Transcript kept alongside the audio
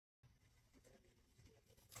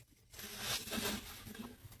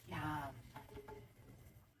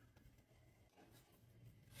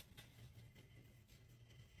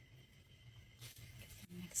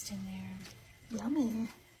mixed in there. Yummy.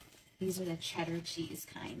 These are the cheddar cheese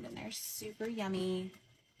kind, and they're super yummy.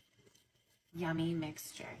 Yummy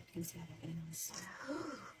mixture. You can see how they're getting this.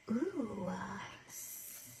 Ooh.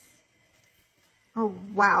 Oh,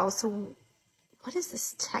 wow. So what is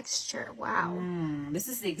this texture? Wow. This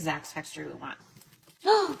is the exact texture we want.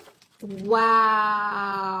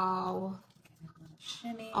 Wow.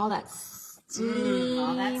 Shimmy. All that steam.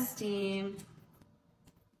 All that steam.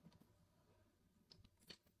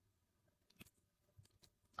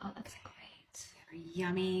 Oh, that's great. Our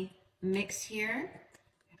yummy mix here.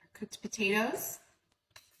 We have our cooked potatoes,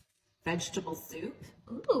 vegetable soup.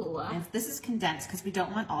 Ooh. And this is condensed because we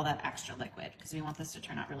don't want all that extra liquid because we want this to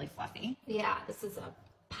turn out really fluffy. Yeah, this is a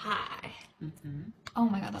pie. Oh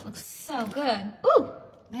my God, that looks so good. Ooh.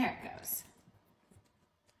 There it goes.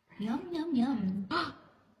 Yum, yum, yum.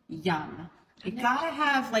 Yum. You gotta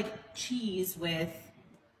have like cheese with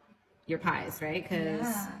your pies, right? Because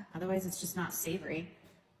otherwise it's just not savory.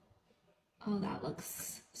 Oh, that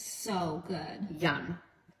looks so good. Yum.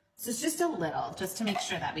 So it's just a little, just to make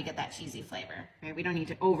sure that we get that cheesy flavor, right? We don't need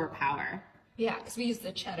to overpower. Yeah, because we use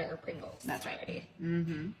the cheddar Pringles. That's right.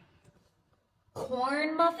 Already.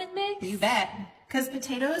 Corn muffin mix? You bet. Because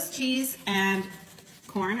potatoes, cheese, and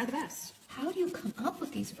corn are the best. How do you come up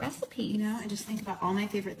with these recipes? You know, I just think about all my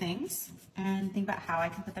favorite things and think about how I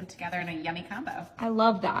can put them together in a yummy combo. I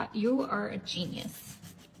love that. You are a genius.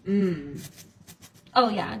 Oh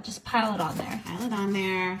yeah, just pile it on there. Pile it on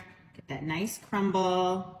there. Get that nice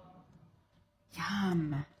crumble.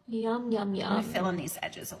 Yum. Yum, yum, I'm yum. gonna fill in these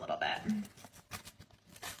edges a little bit.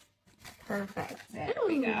 Perfect. There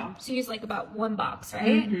we go. So you use like about one box,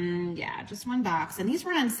 right? Yeah, just one box. And these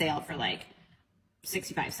were on sale for like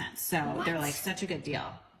 65 cents. So they're like such a good deal.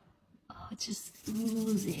 Oh, it's just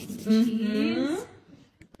oozing cheese.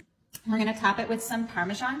 We're gonna top it with some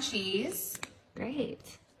Parmesan cheese. Great.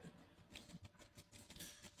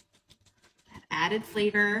 That added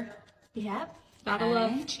flavor. Yep. Gotta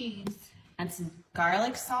love cheese. And some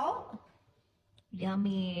garlic salt.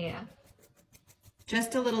 Yummy.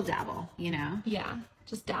 Just a little dabble, you know? Yeah,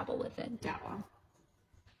 just dabble with it. Dabble.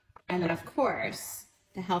 And then of course,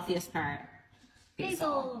 the healthiest part,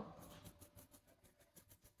 basil.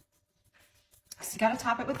 So you gotta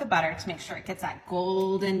top it with the butter to make sure it gets that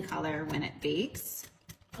golden color when it bakes.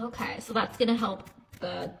 Okay, so that's gonna help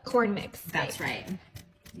the corn mix. That's right.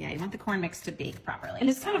 Yeah, you want the corn mix to bake properly. And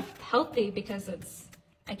it's kind of healthy because it's,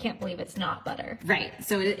 I can't believe it's not butter. Right.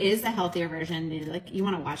 So it is the healthier version. Like you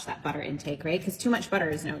want to watch that butter intake, right? Because too much butter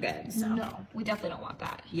is no good. So No, we definitely don't want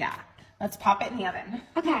that. yeah. Let's pop it in the oven.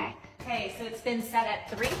 Okay. Okay, so it's been set at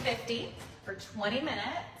 350 for 20 minutes.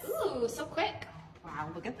 Ooh, so quick.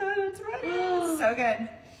 Wow, look at that. It's ready. So good.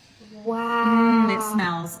 Wow. It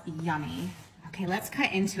smells yummy. Okay, let's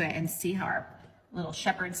cut into it and see how our little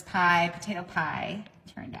shepherd's pie, potato pie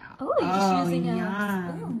turned out. Oh, you're just using yum.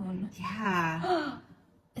 a spoon. Yeah.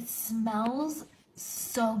 It smells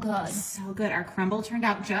so good. So good. Our crumble turned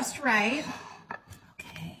out just right.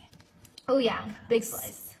 Okay. Oh yeah, big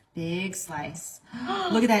slice. Big slice.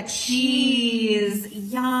 Look at that cheese.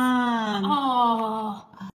 Yum. Oh.